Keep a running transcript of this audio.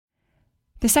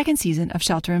The second season of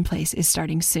Shelter in Place is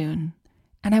starting soon,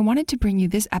 and I wanted to bring you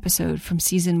this episode from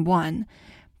season 1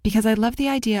 because I love the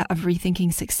idea of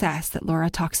rethinking success that Laura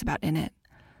talks about in it.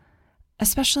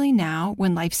 Especially now,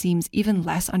 when life seems even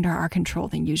less under our control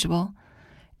than usual,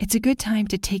 it's a good time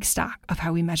to take stock of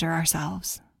how we measure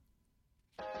ourselves.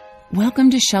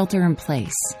 Welcome to Shelter in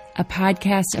Place, a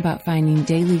podcast about finding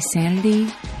daily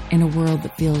sanity in a world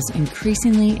that feels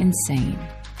increasingly insane.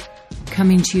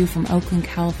 Coming to you from Oakland,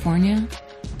 California,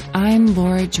 I'm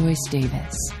Laura Joyce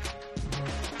Davis.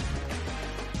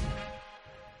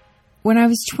 When I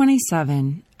was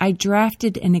 27, I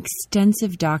drafted an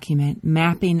extensive document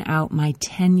mapping out my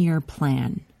 10-year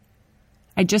plan.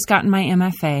 I'd just gotten my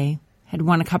MFA, had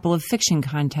won a couple of fiction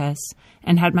contests,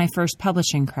 and had my first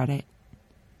publishing credit.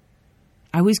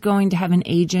 I was going to have an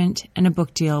agent and a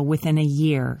book deal within a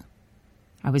year.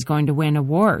 I was going to win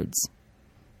awards.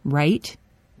 Write,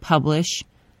 publish,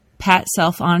 pat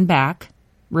self on back,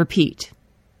 repeat.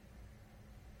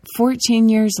 14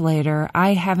 years later,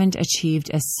 I haven't achieved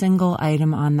a single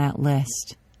item on that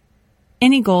list.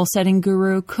 Any goal-setting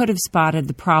guru could have spotted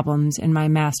the problems in my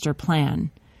master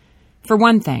plan. For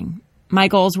one thing, my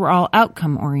goals were all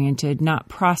outcome-oriented, not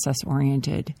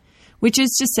process-oriented, which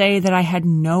is to say that I had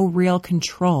no real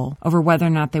control over whether or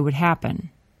not they would happen.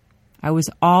 I was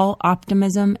all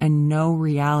optimism and no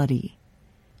reality.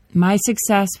 My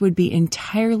success would be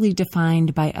entirely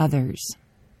defined by others.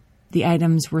 The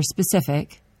items were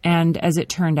specific and, as it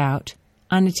turned out,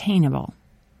 unattainable.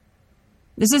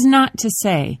 This is not to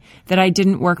say that I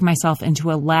didn't work myself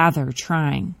into a lather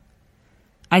trying.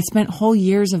 I spent whole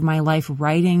years of my life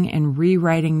writing and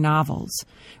rewriting novels,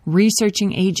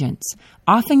 researching agents,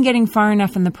 often getting far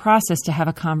enough in the process to have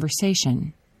a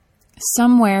conversation.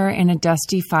 Somewhere in a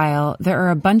dusty file, there are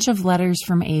a bunch of letters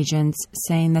from agents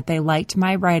saying that they liked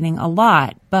my writing a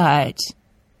lot, but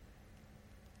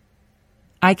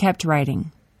I kept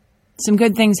writing. Some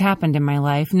good things happened in my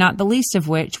life, not the least of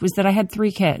which was that I had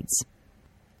 3 kids.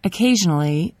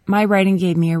 Occasionally, my writing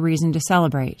gave me a reason to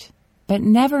celebrate, but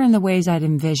never in the ways I'd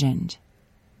envisioned.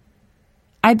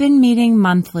 I've been meeting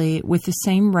monthly with the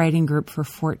same writing group for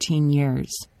 14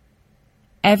 years.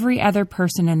 Every other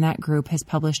person in that group has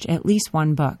published at least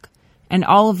 1 book, and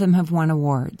all of them have won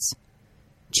awards.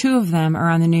 2 of them are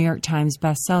on the New York Times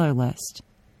bestseller list.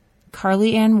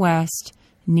 Carly Ann West,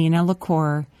 Nina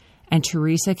LaCour, and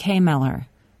Teresa K. Miller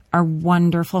are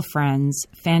wonderful friends,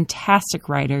 fantastic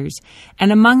writers,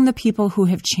 and among the people who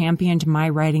have championed my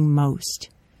writing most.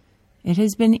 It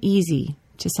has been easy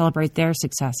to celebrate their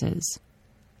successes.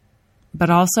 But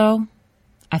also,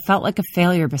 I felt like a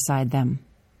failure beside them.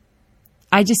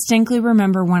 I distinctly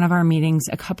remember one of our meetings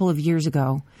a couple of years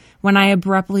ago when I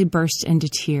abruptly burst into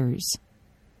tears.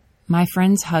 My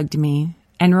friends hugged me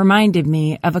and reminded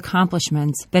me of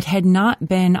accomplishments that had not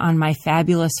been on my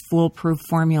fabulous foolproof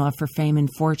formula for fame and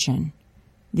fortune.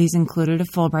 These included a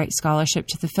Fulbright scholarship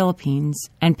to the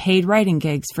Philippines and paid writing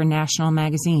gigs for national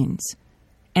magazines.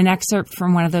 An excerpt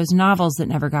from one of those novels that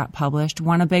never got published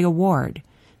won a big award,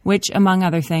 which, among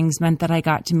other things, meant that I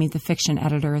got to meet the fiction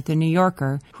editor at The New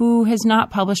Yorker, who has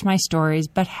not published my stories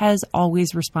but has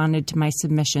always responded to my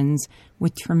submissions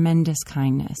with tremendous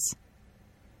kindness.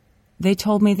 They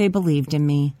told me they believed in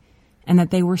me and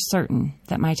that they were certain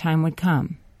that my time would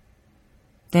come.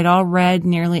 They'd all read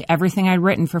nearly everything I'd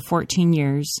written for 14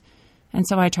 years, and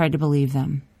so I tried to believe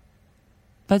them.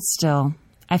 But still,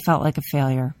 I felt like a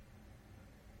failure.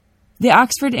 The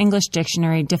Oxford English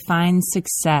Dictionary defines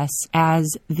success as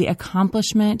the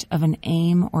accomplishment of an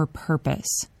aim or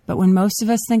purpose. But when most of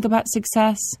us think about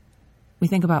success, we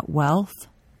think about wealth,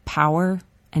 power,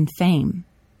 and fame.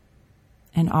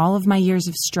 In all of my years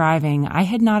of striving, I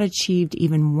had not achieved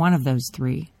even one of those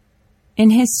 3. In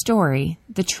his story,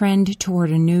 The Trend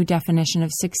Toward a New Definition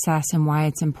of Success and Why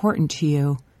It's Important to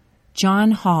You,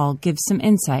 John Hall gives some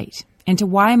insight into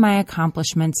why my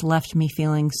accomplishments left me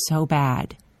feeling so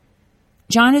bad.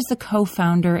 John is the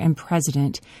co-founder and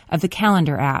president of the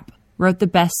Calendar app, wrote the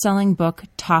best-selling book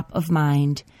Top of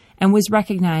Mind, and was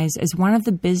recognized as one of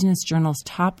the Business Journal's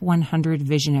top 100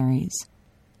 visionaries.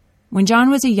 When John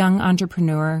was a young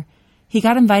entrepreneur, he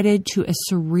got invited to a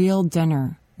surreal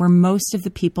dinner where most of the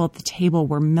people at the table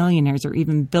were millionaires or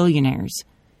even billionaires.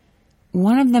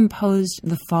 One of them posed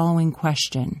the following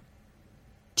question: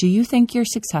 "Do you think you're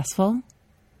successful?"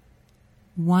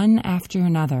 One after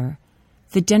another,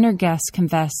 the dinner guests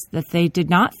confessed that they did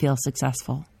not feel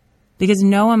successful because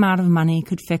no amount of money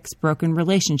could fix broken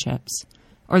relationships,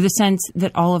 or the sense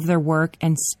that all of their work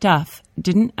and stuff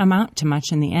didn't amount to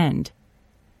much in the end.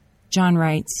 John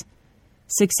writes,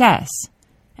 "Success,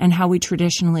 and how we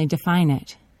traditionally define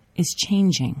it, is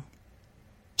changing.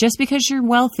 Just because you're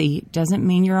wealthy doesn't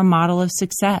mean you're a model of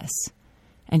success.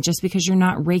 And just because you're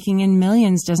not raking in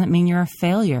millions doesn't mean you're a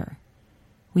failure.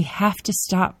 We have to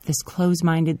stop this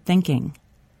closed-minded thinking.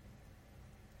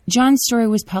 John's story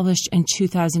was published in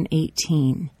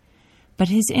 2018, but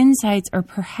his insights are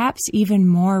perhaps even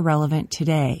more relevant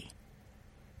today.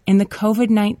 In the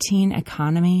COVID-19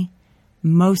 economy,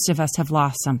 most of us have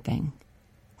lost something.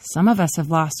 Some of us have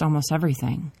lost almost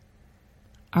everything.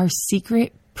 Our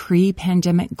secret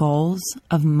pre-pandemic goals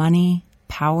of money,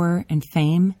 power, and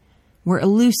fame were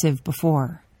elusive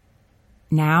before.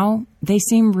 Now, they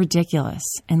seem ridiculous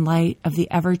in light of the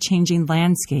ever-changing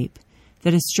landscape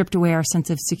that has stripped away our sense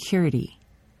of security.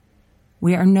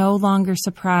 We are no longer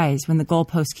surprised when the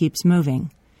goalpost keeps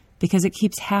moving, because it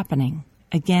keeps happening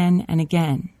again and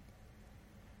again.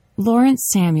 Lawrence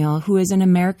Samuel, who is an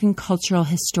American cultural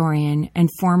historian and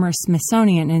former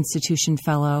Smithsonian Institution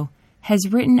fellow,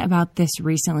 has written about this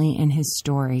recently in his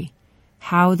story,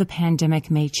 How the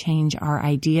Pandemic May Change Our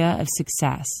Idea of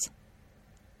Success.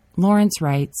 Lawrence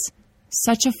writes,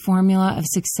 "Such a formula of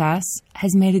success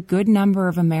has made a good number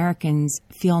of Americans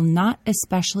feel not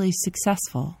especially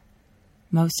successful.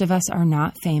 Most of us are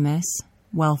not famous,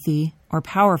 wealthy, or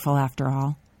powerful after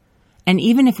all. And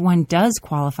even if one does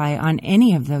qualify on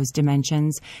any of those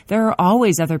dimensions, there are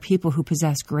always other people who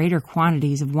possess greater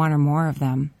quantities of one or more of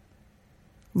them."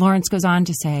 Lawrence goes on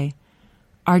to say,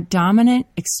 "Our dominant,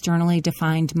 externally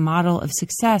defined model of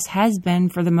success has been,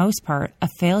 for the most part, a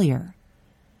failure.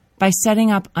 By setting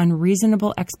up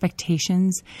unreasonable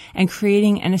expectations and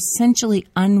creating an essentially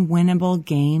unwinnable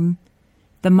game,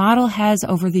 the model has,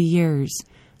 over the years,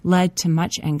 led to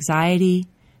much anxiety,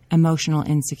 emotional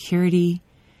insecurity,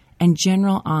 and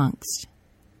general angst.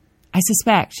 I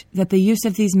suspect that the use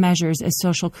of these measures as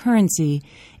social currency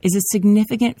is a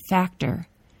significant factor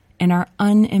in our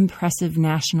unimpressive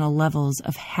national levels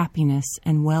of happiness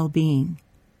and well-being."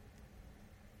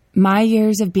 My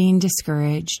years of being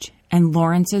discouraged, and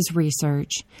Lawrence's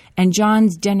research, and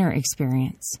John's dinner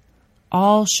experience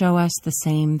all show us the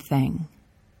same thing.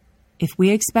 If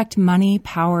we expect money,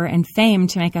 power, and fame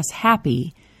to make us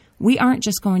happy, we aren't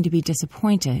just going to be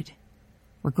disappointed.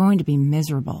 We're going to be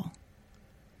miserable.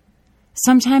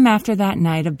 Sometime after that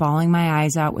night of bawling my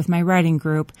eyes out with my writing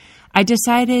group, I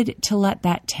decided to let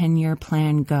that 10-year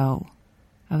plan go.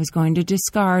 I was going to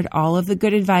discard all of the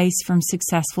good advice from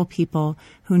successful people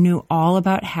who knew all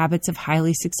about habits of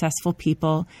highly successful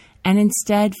people and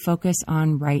instead focus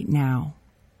on right now.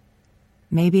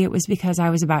 Maybe it was because I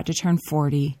was about to turn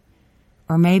 40,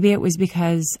 or maybe it was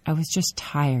because I was just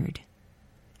tired.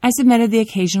 I submitted the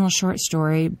occasional short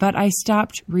story, but I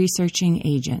stopped researching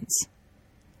agents.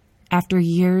 After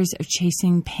years of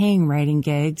chasing paying writing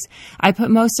gigs, I put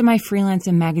most of my freelance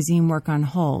and magazine work on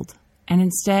hold and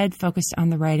instead focused on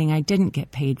the writing I didn't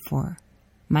get paid for,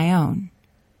 my own.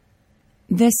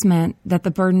 This meant that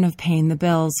the burden of paying the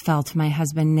bills fell to my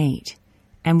husband, Nate,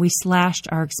 and we slashed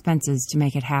our expenses to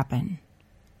make it happen.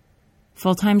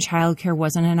 Full-time childcare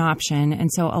wasn't an option,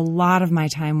 and so a lot of my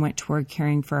time went toward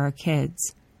caring for our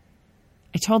kids.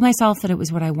 I told myself that it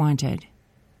was what I wanted.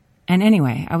 And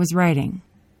anyway, I was writing.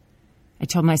 I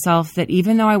told myself that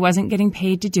even though I wasn't getting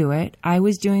paid to do it, I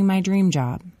was doing my dream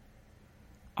job.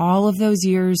 All of those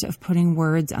years of putting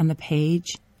words on the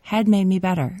page had made me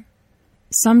better.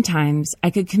 Sometimes I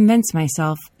could convince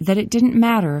myself that it didn't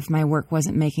matter if my work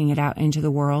wasn't making it out into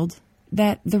the world,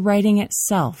 that the writing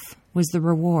itself was the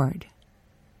reward.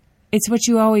 It's what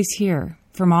you always hear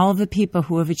from all of the people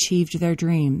who have achieved their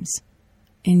dreams.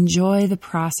 Enjoy the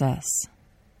process.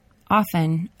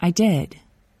 Often I did.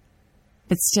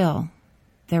 But still,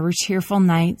 there were tearful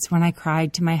nights when I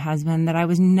cried to my husband that I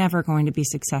was never going to be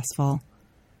successful,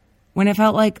 when it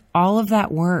felt like all of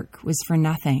that work was for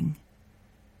nothing.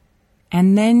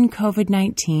 And then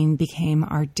COVID-19 became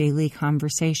our daily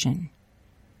conversation.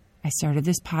 I started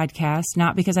this podcast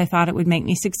not because I thought it would make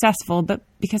me successful, but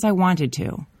because I wanted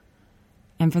to.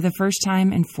 And for the first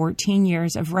time in 14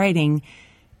 years of writing,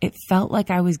 it felt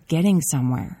like I was getting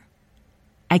somewhere.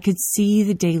 I could see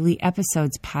the daily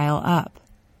episodes pile up.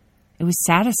 It was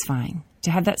satisfying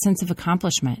to have that sense of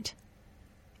accomplishment.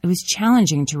 It was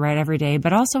challenging to write every day,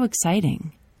 but also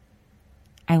exciting.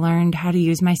 I learned how to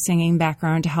use my singing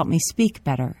background to help me speak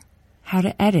better, how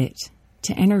to edit,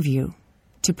 to interview,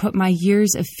 to put my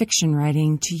years of fiction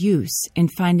writing to use in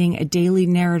finding a daily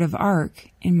narrative arc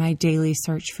in my daily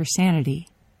search for sanity.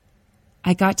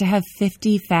 I got to have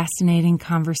 50 fascinating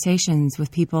conversations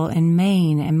with people in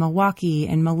Maine and Milwaukee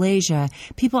and Malaysia,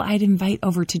 people I'd invite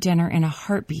over to dinner in a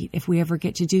heartbeat if we ever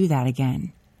get to do that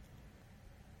again.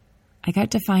 I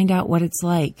got to find out what it's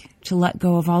like to let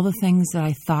go of all the things that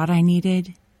I thought I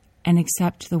needed and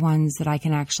accept the ones that I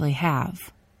can actually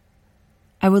have.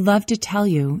 I would love to tell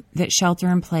you that shelter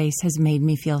in place has made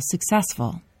me feel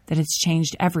successful, that it's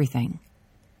changed everything.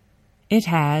 It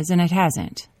has and it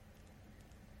hasn't.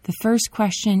 The first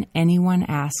question anyone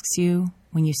asks you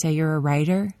when you say you're a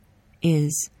writer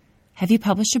is, have you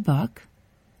published a book?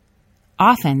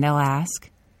 Often they'll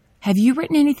ask, have you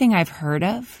written anything I've heard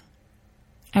of?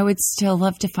 I would still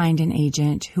love to find an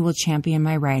agent who will champion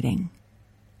my writing.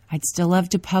 I'd still love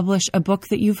to publish a book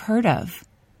that you've heard of.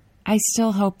 I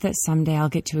still hope that someday I'll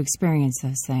get to experience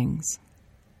those things.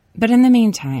 But in the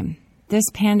meantime, this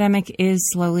pandemic is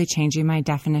slowly changing my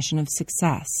definition of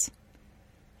success.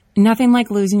 Nothing like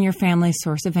losing your family's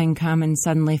source of income and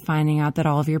suddenly finding out that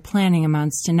all of your planning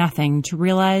amounts to nothing to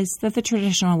realize that the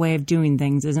traditional way of doing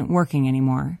things isn't working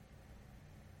anymore.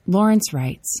 Lawrence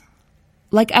writes,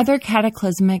 like other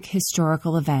cataclysmic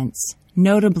historical events,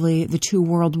 notably the 2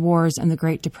 world wars and the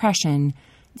Great Depression,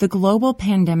 the global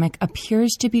pandemic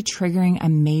appears to be triggering a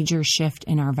major shift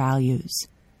in our values.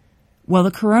 While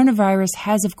the coronavirus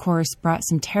has, of course, brought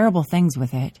some terrible things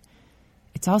with it,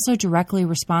 it's also directly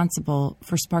responsible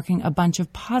for sparking a bunch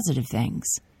of positive things.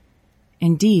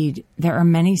 Indeed, there are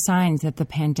many signs that the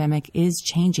pandemic is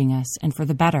changing us and for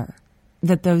the better,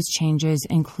 that those changes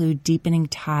include deepening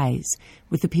ties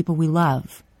with the people we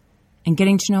love and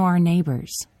getting to know our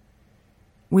neighbors.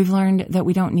 We've learned that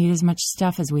we don't need as much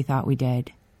stuff as we thought we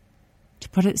did. To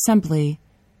put it simply,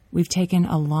 we've taken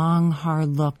a long, hard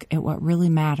look at what really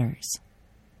matters.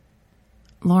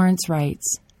 Lawrence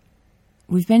writes,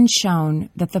 we've been shown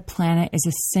that the planet is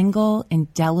a single,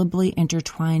 indelibly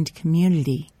intertwined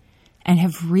community and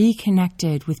have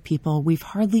reconnected with people we've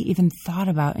hardly even thought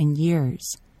about in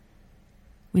years.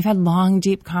 We've had long,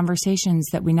 deep conversations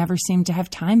that we never seem to have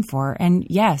time for, and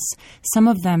yes, some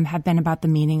of them have been about the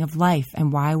meaning of life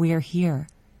and why we are here.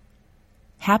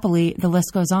 Happily, the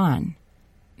list goes on.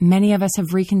 Many of us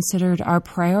have reconsidered our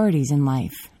priorities in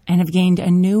life and have gained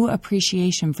a new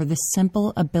appreciation for the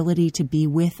simple ability to be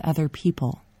with other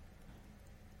people.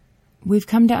 We've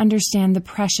come to understand the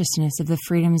preciousness of the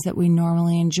freedoms that we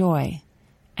normally enjoy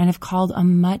and have called a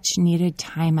much-needed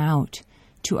time out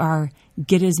to our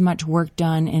get as much work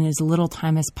done in as little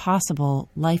time as possible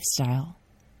lifestyle.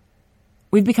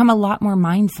 We've become a lot more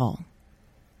mindful,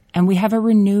 and we have a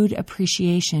renewed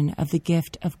appreciation of the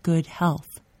gift of good health.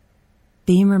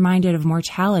 Being reminded of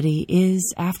mortality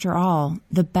is, after all,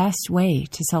 the best way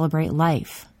to celebrate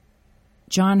life.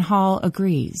 John Hall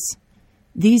agrees.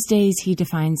 These days he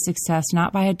defines success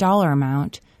not by a dollar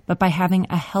amount, but by having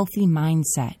a healthy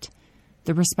mindset,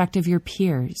 the respect of your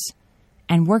peers,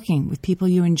 and working with people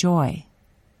you enjoy.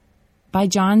 By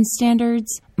John's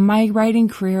standards, my writing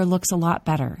career looks a lot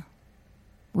better.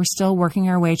 We're still working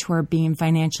our way toward being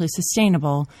financially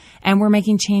sustainable, and we're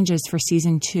making changes for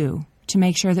season 2 to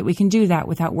make sure that we can do that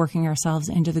without working ourselves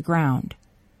into the ground.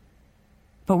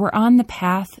 But we're on the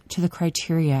path to the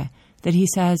criteria that he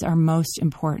says are most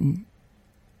important.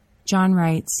 John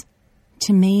writes,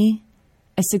 to me,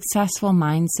 a successful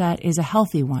mindset is a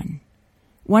healthy one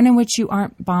in which you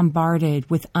aren't bombarded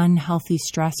with unhealthy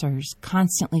stressors,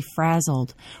 constantly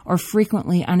frazzled, or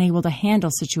frequently unable to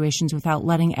handle situations without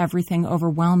letting everything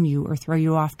overwhelm you or throw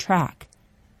you off track.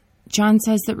 John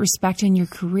says that respect in your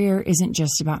career isn't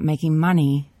just about making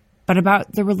money, but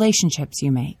about the relationships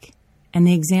you make and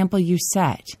the example you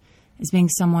set as being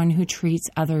someone who treats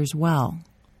others well.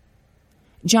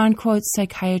 John quotes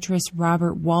psychiatrist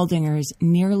Robert Waldinger's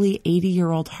nearly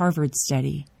 80-year-old Harvard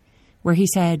study, where he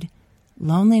said,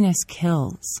 loneliness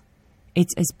kills.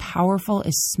 It's as powerful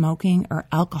as smoking or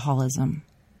alcoholism.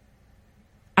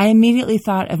 I immediately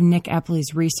thought of Nick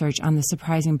Epley's research on the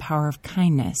surprising power of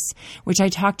kindness, which I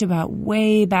talked about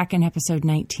way back in episode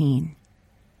 19.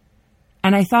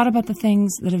 And I thought about the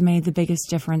things that have made the biggest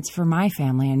difference for my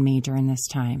family and me during this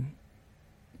time.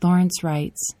 Lawrence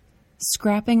writes,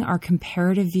 scrapping our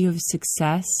comparative view of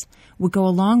success would go a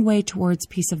long way towards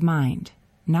peace of mind.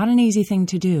 Not an easy thing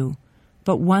to do,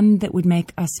 but one that would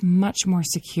make us much more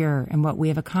secure in what we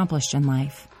have accomplished in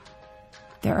life.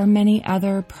 There are many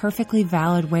other perfectly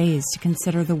valid ways to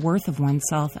consider the worth of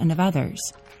oneself and of others.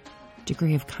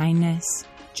 Degree of kindness,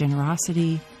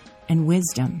 generosity, and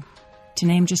wisdom, to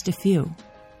name just a few.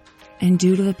 And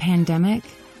due to the pandemic,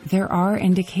 there are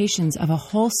indications of a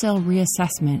wholesale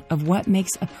reassessment of what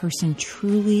makes a person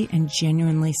truly and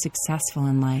genuinely successful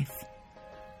in life.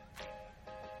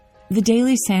 The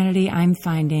daily sanity I'm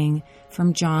finding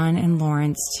from John and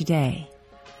Lawrence today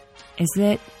is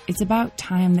that it's about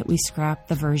time that we scrap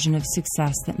the version of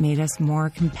success that made us more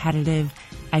competitive,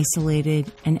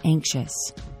 isolated, and anxious.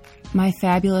 My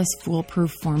fabulous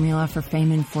foolproof formula for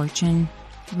fame and fortune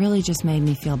really just made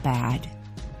me feel bad.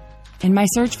 In my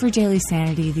search for daily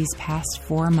sanity these past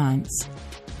 4 months,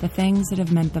 the things that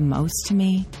have meant the most to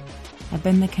me have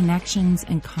been the connections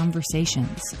and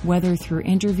conversations, whether through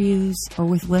interviews or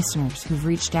with listeners who've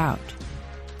reached out.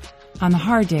 On the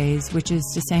hard days, which is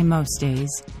to say most days,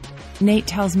 Nate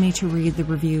tells me to read the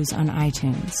reviews on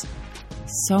iTunes.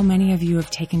 So many of you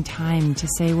have taken time to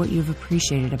say what you've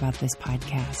appreciated about this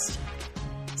podcast.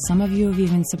 Some of you have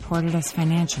even supported us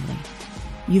financially.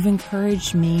 You've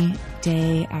encouraged me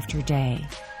day after day,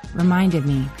 reminded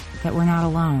me that we're not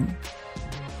alone.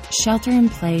 Shelter in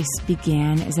Place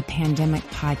began as a pandemic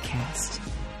podcast,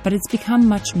 but it's become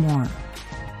much more.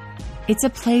 It's a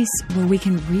place where we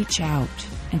can reach out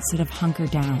instead of hunker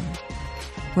down,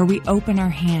 where we open our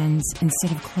hands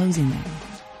instead of closing them,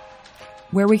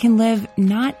 where we can live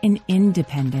not in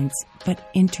independence,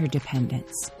 but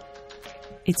interdependence.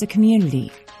 It's a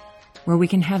community where we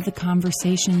can have the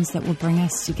conversations that will bring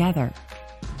us together.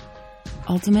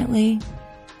 Ultimately,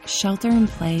 Shelter in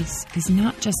Place is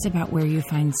not just about where you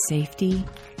find safety,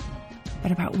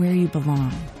 but about where you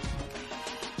belong.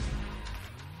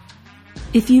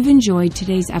 If you've enjoyed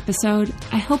today's episode,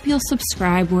 I hope you'll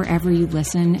subscribe wherever you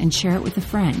listen and share it with a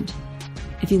friend.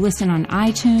 If you listen on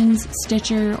iTunes,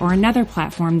 Stitcher, or another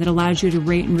platform that allows you to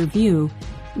rate and review,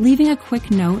 leaving a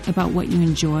quick note about what you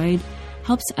enjoyed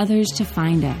helps others to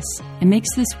find us and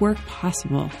makes this work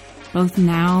possible, both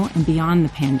now and beyond the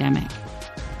pandemic.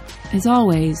 As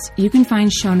always, you can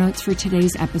find show notes for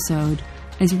today's episode,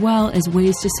 as well as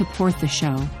ways to support the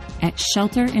show at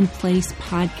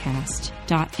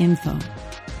shelterinplacepodcast.info.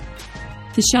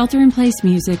 The Shelter in Place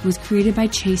music was created by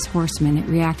Chase Horseman at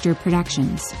Reactor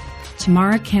Productions.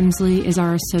 Tamara Kemsley is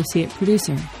our associate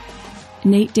producer.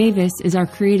 Nate Davis is our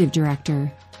creative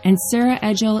director, and Sarah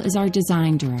Edgell is our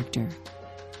design director.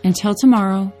 Until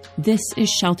tomorrow, this is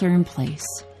Shelter in Place.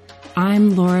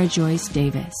 I'm Laura Joyce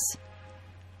Davis.